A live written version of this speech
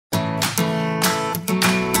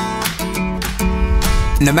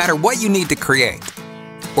No matter what you need to create,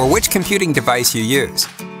 or which computing device you use,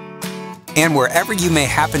 and wherever you may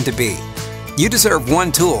happen to be, you deserve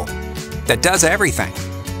one tool that does everything.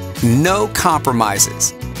 No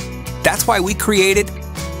compromises. That's why we created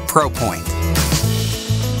ProPoint.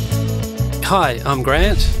 Hi, I'm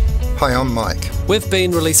Grant. Hi, I'm Mike. We've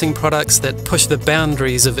been releasing products that push the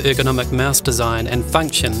boundaries of ergonomic mouse design and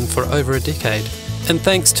function for over a decade. And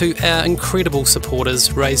thanks to our incredible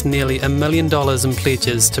supporters, raised nearly $1 million in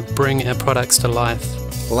pledges to bring our products to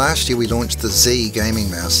life. Last year we launched the Z gaming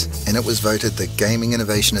mouse, and it was voted the Gaming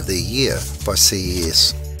Innovation of the Year by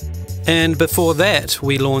CES. And before that,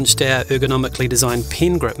 we launched our ergonomically designed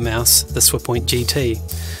pen grip mouse, the ProPoint GT,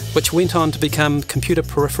 which went on to become Computer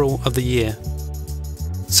Peripheral of the Year.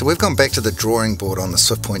 So we've gone back to the drawing board on the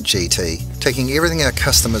ProPoint GT, taking everything our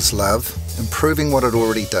customers love, improving what it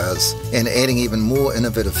already does, and adding even more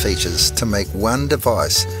innovative features to make one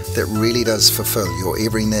device that really does fulfill your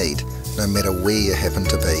every need, no matter where you happen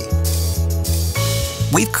to be.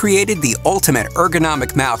 We've created the ultimate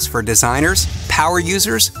ergonomic mouse for designers, power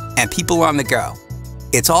users, and people on the go.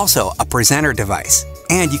 It's also a presenter device,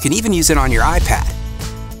 and you can even use it on your iPad.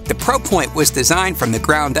 The ProPoint was designed from the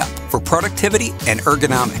ground up for productivity and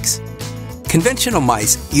ergonomics. Conventional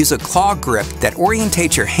mice use a claw grip that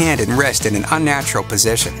orientates your hand and wrist in an unnatural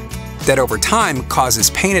position, that over time causes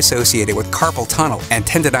pain associated with carpal tunnel and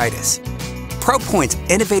tendinitis. ProPoint's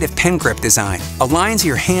innovative pen grip design aligns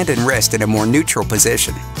your hand and wrist in a more neutral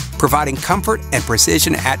position, providing comfort and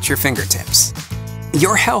precision at your fingertips.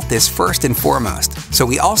 Your health is first and foremost, so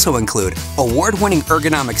we also include award-winning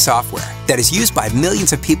ergonomic software that is used by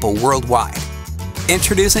millions of people worldwide.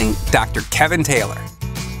 Introducing Dr. Kevin Taylor.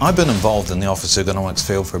 I've been involved in the office ergonomics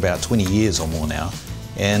field for about 20 years or more now,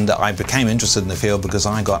 and I became interested in the field because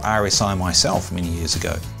I got RSI myself many years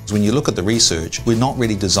ago. When you look at the research, we're not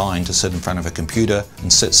really designed to sit in front of a computer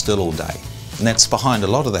and sit still all day. And that's behind a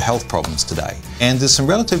lot of the health problems today. And there's some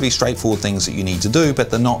relatively straightforward things that you need to do, but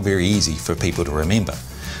they're not very easy for people to remember.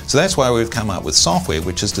 So that's why we've come up with software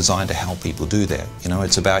which is designed to help people do that. You know,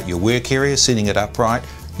 it's about your work area, setting it up right,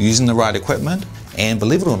 using the right equipment, and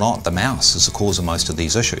believe it or not, the mouse is the cause of most of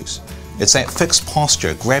these issues. It's that fixed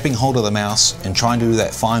posture, grabbing hold of the mouse and trying to do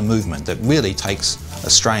that fine movement that really takes a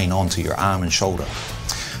strain onto your arm and shoulder.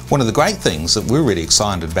 One of the great things that we're really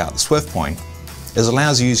excited about the ProPoint is it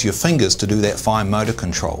allows you to use your fingers to do that fine motor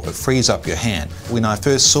control. It frees up your hand. When I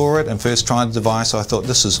first saw it and first tried the device, I thought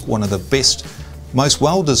this is one of the best, most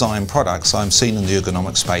well-designed products I've seen in the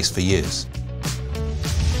ergonomic space for years.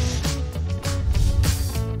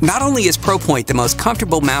 Not only is ProPoint the most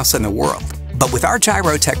comfortable mouse in the world, but with our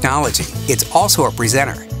gyro technology, it's also a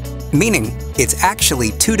presenter, meaning it's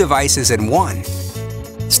actually two devices in one.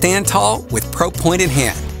 Stand tall with ProPoint in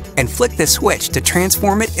hand and flick the switch to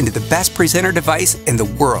transform it into the best presenter device in the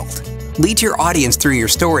world. Lead your audience through your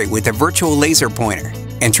story with a virtual laser pointer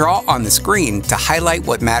and draw on the screen to highlight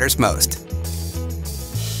what matters most.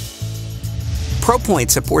 ProPoint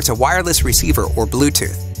supports a wireless receiver or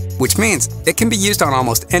Bluetooth, which means it can be used on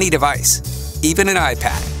almost any device, even an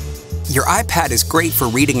iPad. Your iPad is great for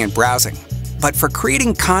reading and browsing, but for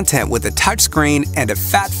creating content with a touchscreen and a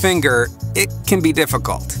fat finger, it can be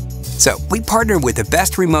difficult. So we partner with the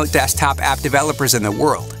best remote desktop app developers in the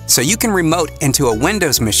world, so you can remote into a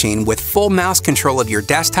Windows machine with full mouse control of your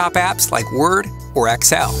desktop apps like Word or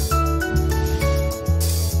Excel.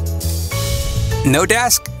 No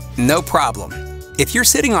desk? No problem. If you're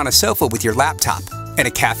sitting on a sofa with your laptop, in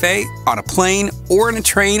a cafe, on a plane, or in a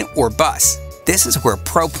train or bus, this is where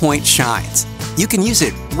ProPoint shines. You can use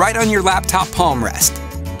it right on your laptop palmrest.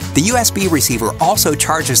 The USB receiver also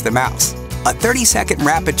charges the mouse. A 30-second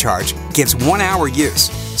rapid charge gives 1 hour use,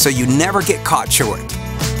 so you never get caught short.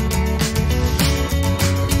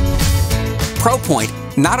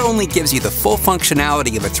 ProPoint not only gives you the full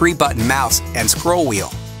functionality of a 3-button mouse and scroll wheel,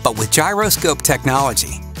 but with gyroscope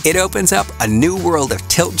technology, it opens up a new world of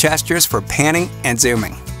tilt gestures for panning and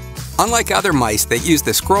zooming. Unlike other mice that use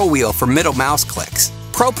the scroll wheel for middle mouse clicks,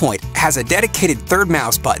 ProPoint has a dedicated third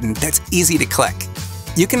mouse button that's easy to click.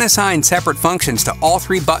 You can assign separate functions to all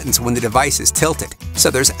 3 buttons when the device is tilted, so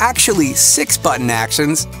there's actually 6 button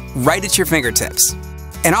actions right at your fingertips.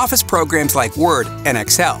 And office programs like Word and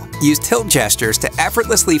Excel use tilt gestures to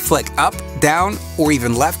effortlessly flick up, down, or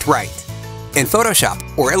even left-right. In Photoshop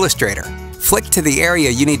or Illustrator, flick to the area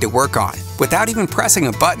you need to work on without even pressing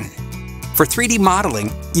a button. For 3D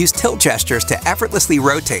modeling, use tilt gestures to effortlessly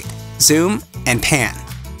rotate, zoom, and pan.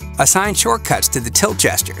 Assign shortcuts to the tilt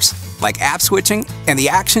gestures, like app switching and the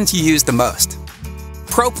actions you use the most.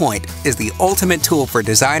 ProPoint is the ultimate tool for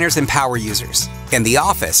designers and power users, in the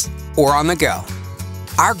office or on the go.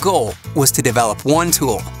 Our goal was to develop one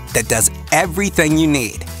tool that does everything you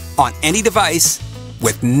need on any device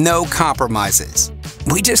with no compromises.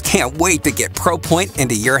 We just can't wait to get ProPoint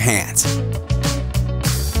into your hands.